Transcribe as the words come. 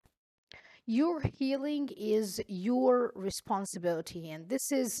Your healing is your responsibility. And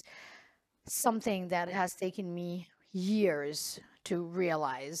this is something that has taken me years to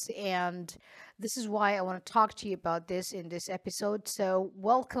realize. And this is why I want to talk to you about this in this episode. So,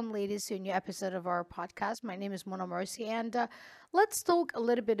 welcome, ladies, to a new episode of our podcast. My name is Mona Mercy, and let's talk a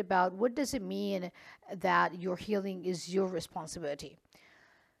little bit about what does it mean that your healing is your responsibility.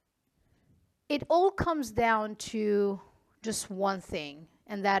 It all comes down to just one thing,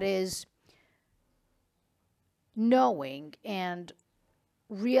 and that is knowing and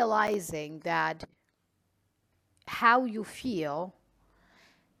realizing that how you feel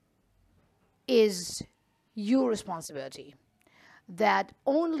is your responsibility, that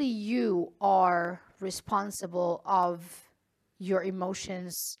only you are responsible of your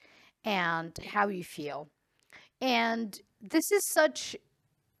emotions and how you feel. And this is such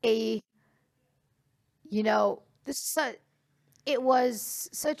a, this is it was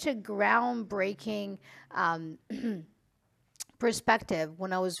such a groundbreaking um, perspective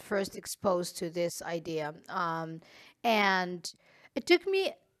when I was first exposed to this idea. And it took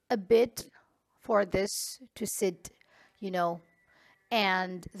me a bit for this to sit, you know.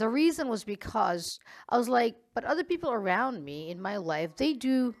 And the reason was because I was like, but other people around me in my life, they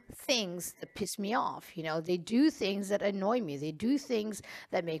do things that piss me off. They do things that annoy me. They do things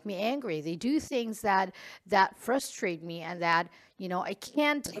that make me angry. They do things that frustrate me and that, I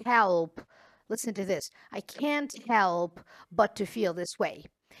can't help. Listen to this. I can't help but to feel this way.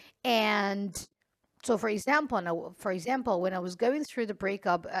 And so for example, when I was going through the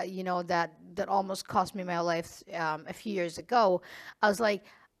breakup, that almost cost me my life a few years ago, I was like,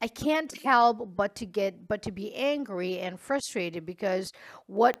 I can't help but to be angry and frustrated because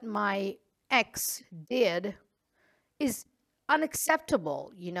what my ex did is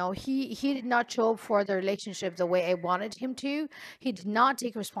unacceptable. He did not show up for the relationship the way I wanted him to. He did not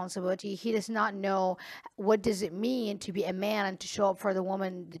take responsibility. He does not know what does it mean to be a man and to show up for the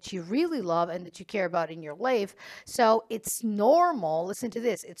woman that you really love and that you care about in your life. So it's normal. Listen to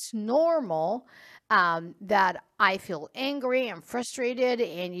this. It's normal that I feel angry and frustrated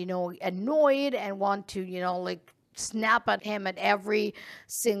and annoyed and want to like snap at him at every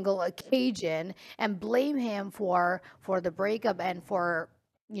single occasion and blame him for the breakup and for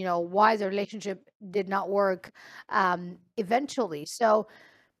why the relationship did not work eventually. So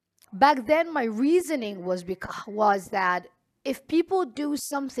back then my reasoning was that if people do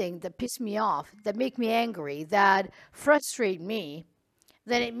something that piss me off, that make me angry, that frustrate me,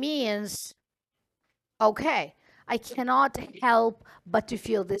 then it means okay, I cannot help but to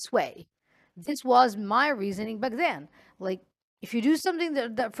feel this way. This was my reasoning back then. Like, if you do something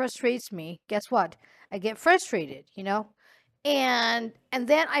that frustrates me, guess what? I get frustrated. And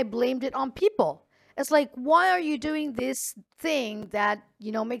then I blamed it on people. It's like, why are you doing this thing that,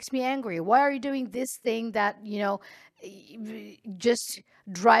 makes me angry? Why are you doing this thing that, just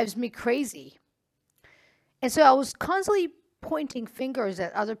drives me crazy? And so I was constantly pointing fingers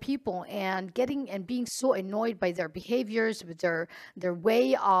at other people and getting and being so annoyed by their behaviors, with their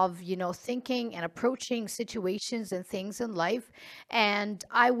way of, thinking and approaching situations and things in life. And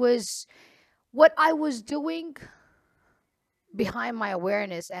what I was doing behind my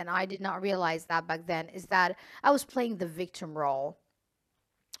awareness, and I did not realize that back then, is that I was playing the victim role.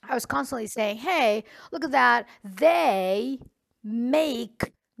 I was constantly saying, hey, look at that. They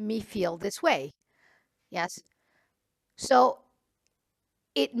make me feel this way. Yes. So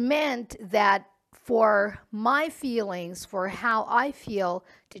it meant that for my feelings, for how I feel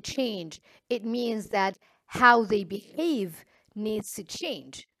to change, it means that how they behave needs to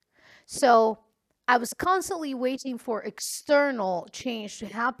change. So I was constantly waiting for external change to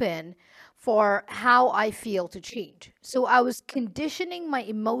happen for how I feel to change. So I was conditioning my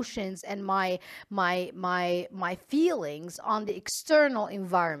emotions and my feelings on the external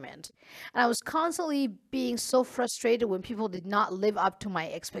environment. And I was constantly being so frustrated when people did not live up to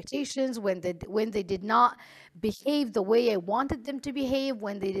my expectations, when they did not behave the way I wanted them to behave,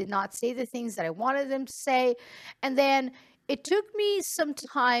 when they did not say the things that I wanted them to say. And then it took me some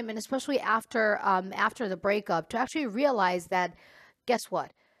time, and especially after the breakup, to actually realize that guess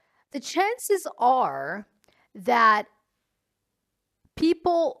what? The chances are that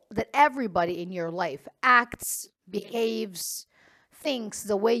that everybody in your life acts, behaves, thinks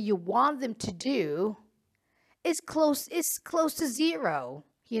the way you want them to do is close to zero.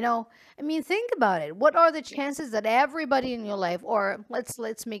 I mean, think about it. What are the chances that everybody in your life, or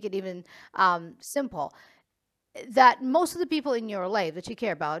let's make it even simple, that most of the people in your life that you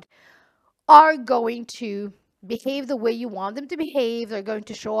care about are going to behave the way you want them to behave. They're going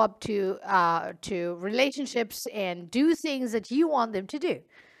to show up to relationships and do things that you want them to do.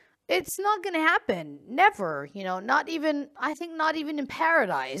 It's not going to happen. Never, not even, I think, not even in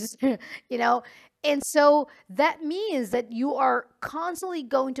paradise, you know. And so that means that you are constantly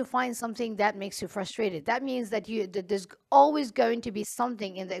going to find something that makes you frustrated. That means that there's always going to be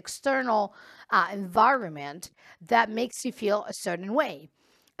something in the external environment that makes you feel a certain way.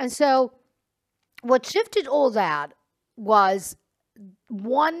 And so what shifted all that was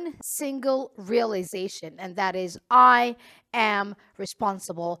one single realization, and that is I am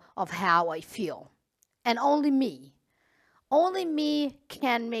responsible of how I feel. And only me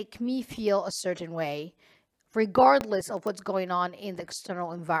can make me feel a certain way, regardless of what's going on in the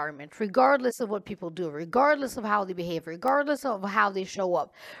external environment, regardless of what people do, regardless of how they behave, regardless of how they show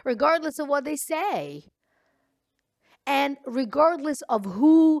up, regardless of what they say, and regardless of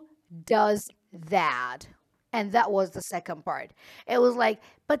who does that. And that was the second part. It was like,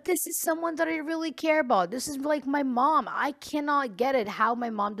 but this is someone that I really care about. This is like my mom. I cannot get it how my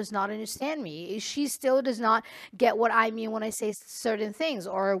mom does not understand me. She still does not get what I mean when I say certain things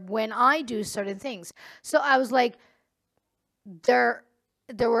or when I do certain things. So I was like, there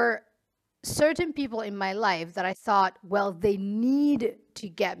there were certain people in my life that I thought, well, they need to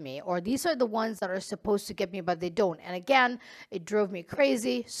get me, or these are the ones that are supposed to get me, but they don't. And again, it drove me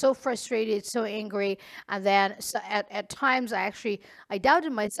crazy, so frustrated, so angry. And then so at times I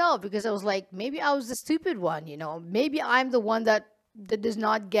doubted myself because I was like, maybe I was the stupid one, maybe I'm the one that does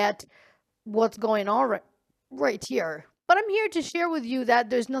not get what's going on right here. But I'm here to share with you that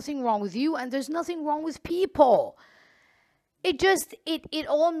there's nothing wrong with you and there's nothing wrong with people. It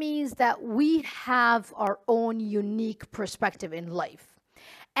all means that we have our own unique perspective in life,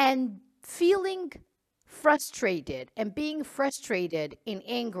 and feeling frustrated and being frustrated and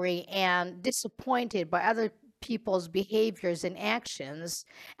angry and disappointed by other people's behaviors and actions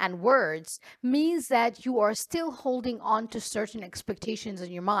and words means that you are still holding on to certain expectations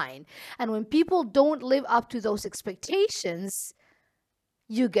in your mind. And when people don't live up to those expectations,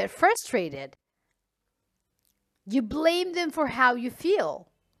 you get frustrated. You blame them for how you feel,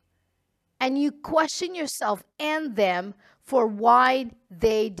 and you question yourself and them for why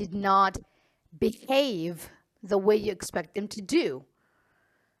they did not behave the way you expect them to do.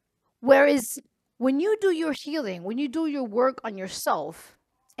 Whereas when you do your healing, when you do your work on yourself,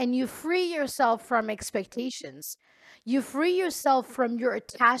 and you free yourself from expectations, you free yourself from your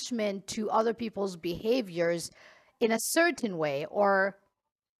attachment to other people's behaviors in a certain way or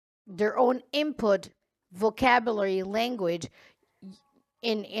their own input, vocabulary, language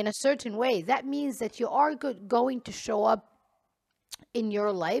in a certain way, that means that you are going to show up in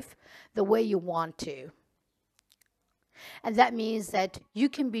your life the way you want to. And that means that you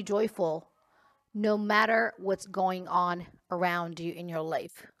can be joyful no matter what's going on around you in your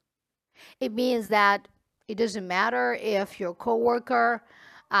life. It means that it doesn't matter if your coworker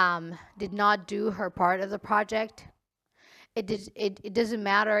did not do her part of the project. It doesn't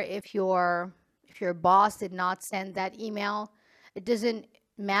matter if your boss did not send that email. It doesn't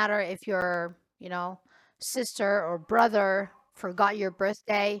matter if your sister or brother forgot your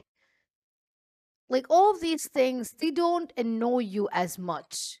birthday. Like all of these things, they don't annoy you as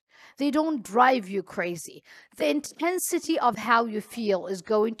much. They don't drive you crazy. The intensity of how you feel is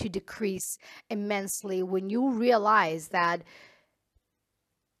going to decrease immensely when you realize that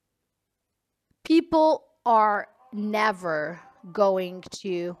people are never going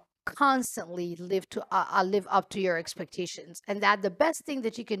to constantly live up to your expectations, and that the best thing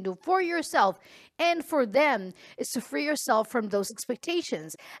that you can do for yourself and for them is to free yourself from those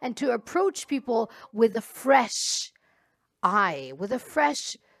expectations and to approach people with a fresh eye, with a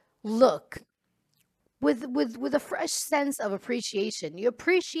fresh look, with a fresh sense of appreciation. You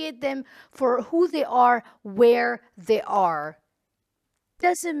appreciate them for who they are, where they are.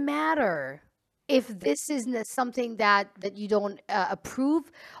 Doesn't matter if this is something that you don't approve,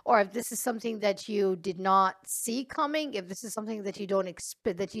 or if this is something that you did not see coming, if this is something that you don't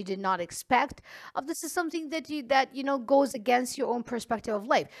expect, that you did not expect, if this is something that goes against your own perspective of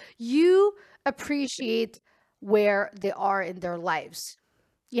life. You appreciate where they are in their lives.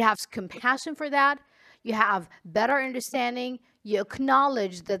 You have compassion for that. You have better understanding. You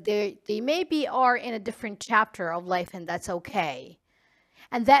acknowledge that they maybe are in a different chapter of life, and that's okay.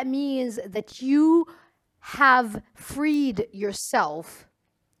 And that means that you have freed yourself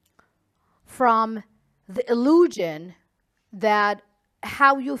from the illusion that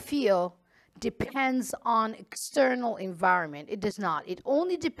how you feel depends on external environment. It does not. It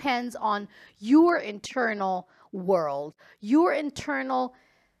only depends on your internal world, your internal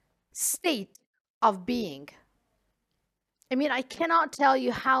state of being. I mean, I cannot tell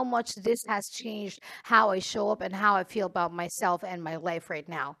you how much this has changed how I show up and how I feel about myself and my life right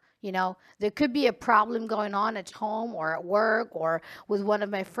now. There could be a problem going on at home or at work or with one of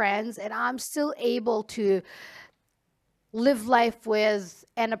my friends, and I'm still able to live life with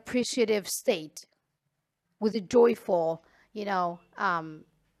an appreciative state, with a joyful,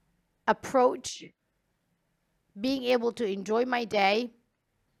 approach, being able to enjoy my day,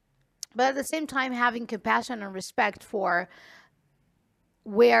 but at the same time having compassion and respect for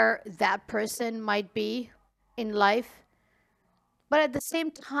where that person might be in life, but at the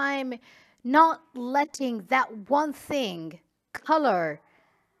same time, not letting that one thing color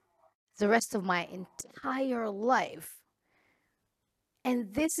the rest of my entire life.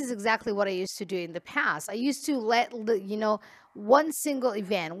 And this is exactly what I used to do in the past. I used to let, one single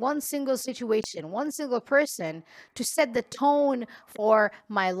event, one single situation, one single person to set the tone for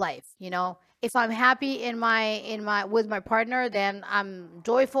my life. If I'm happy in my with my partner, then I'm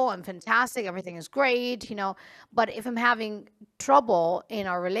joyful, I'm fantastic, everything is great. But if I'm having trouble in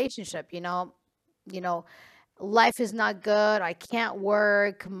our relationship, you know life is not good, I can't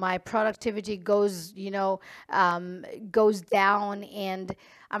work, my productivity goes down, and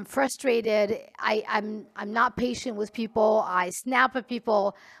I'm frustrated, I'm not patient with people, I snap at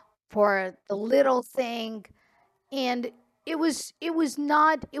people for the little thing. And it was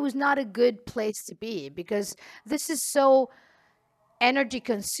not a good place to be, because this is so energy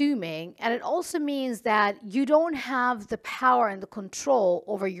consuming, and it also means that you don't have the power and the control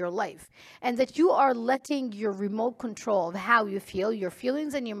over your life, and that you are letting your remote control of how you feel, your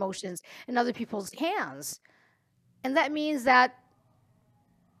feelings and your emotions, in other people's hands. And that means that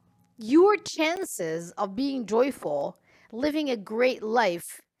your chances of being joyful, living a great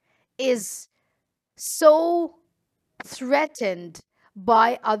life, is so threatened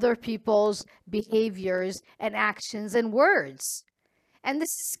by other people's behaviors and actions and words. And this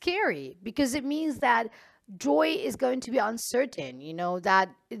is scary, because it means that joy is going to be uncertain,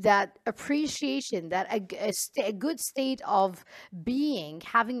 that appreciation, that a good state of being,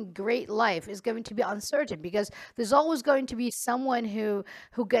 having a great life, is going to be uncertain, because there's always going to be someone who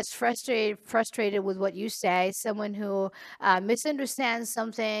gets frustrated with what you say, someone who misunderstands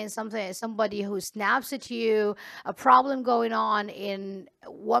somebody who snaps at you, a problem going on in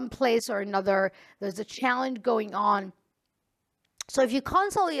one place or another, there's a challenge going on. So if you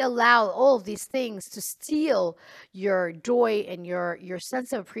constantly allow all of these things to steal your joy and your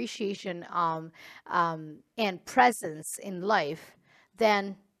sense of appreciation, and presence in life,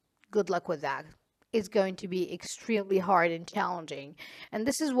 then good luck with that. It's going to be extremely hard and challenging. And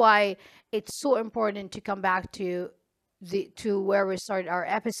this is why it's so important to come back to where we started our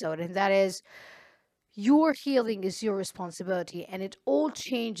episode, and that is, your healing is your responsibility, and it all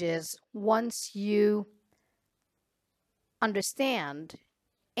changes once you understand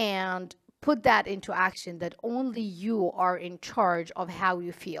and put that into action, that only you are in charge of how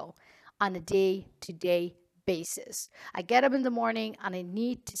you feel on a day to day basis. I get up in the morning and I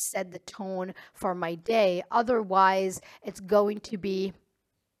need to set the tone for my day. Otherwise, it's going to be,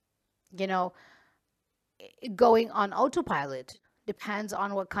 you know, going on autopilot. Depends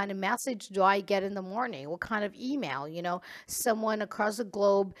on what kind of message do I get in the morning, what kind of email. Someone across the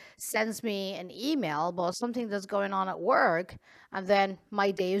globe sends me an email about something that's going on at work, and then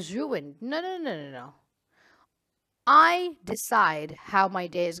my day is ruined. No, no, no, no, no. I decide how my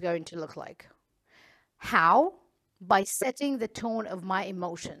day is going to look like. How? By setting the tone of my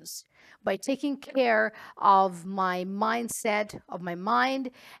emotions, by taking care of my mindset, of my mind,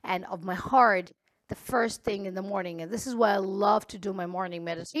 and of my heart the first thing in the morning. And this is why I love to do my morning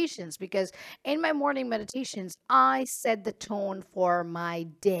meditations, because in my morning meditations, I set the tone for my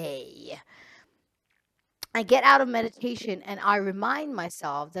day. I get out of meditation and I remind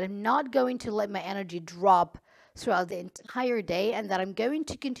myself that I'm not going to let my energy drop throughout the entire day, and that I'm going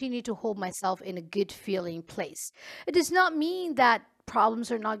to continue to hold myself in a good feeling place. It does not mean that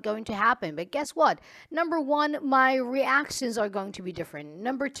problems are not going to happen, but guess what? Number one, my reactions are going to be different.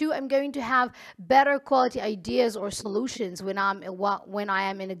 Number two, I'm going to have better quality ideas or solutions when I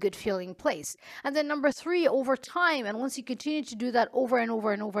am in a good feeling place. And then number three, over time, and once you continue to do that over and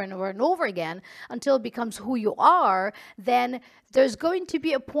over and over and over and over again until it becomes who you are, then there's going to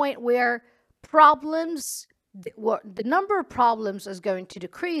be a point where problems the number of problems is going to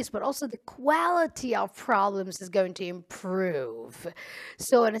decrease, but also the quality of problems is going to improve.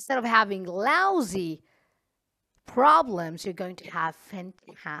 So instead of having lousy problems, you're going to have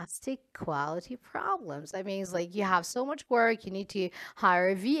fantastic quality problems. That means, like, you have so much work, you need to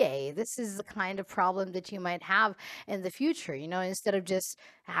hire a VA. This is the kind of problem that you might have in the future, instead of just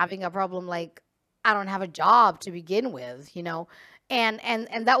having a problem like I don't have a job to begin with, you know. And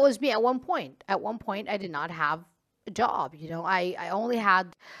that was me at one point. At one point I did not have a job, you know. I only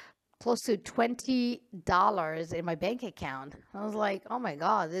had close to $20 in my bank account. I was like, "Oh my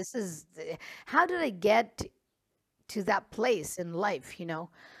God, this is how did I get to that place in life, you know?"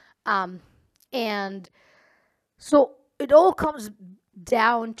 Um and so it all comes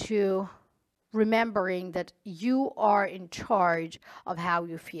down to remembering that you are in charge of how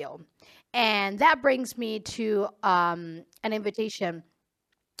you feel. And that brings me to an invitation.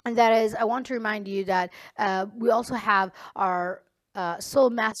 And that is, I want to remind you that we also have our Soul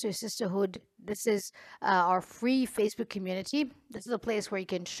Master Sisterhood. This is our free Facebook community. This is a place where you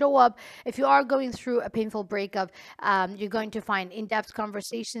can show up. If you are going through a painful breakup, you're going to find in depth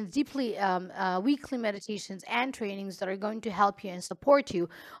conversations, deeply weekly meditations, and trainings that are going to help you and support you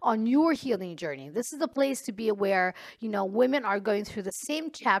on your healing journey. This is the place to be aware, you know, women are going through the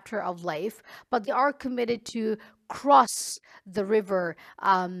same chapter of life, but they are committed to cross the river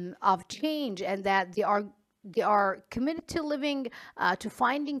of change, and that they are committed to living, to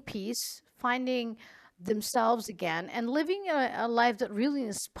finding peace, finding themselves again, and living a life that really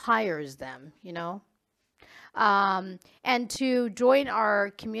inspires them, you know. And to join our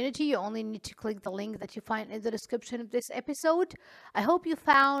community, you only need to click the link that you find in the description of this episode. I hope you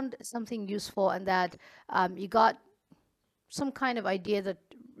found something useful, and that you got some kind of idea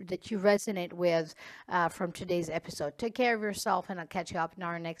that you resonate with from today's episode. Take care of yourself, and I'll catch you up in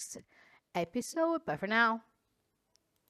our next episode. Bye for now.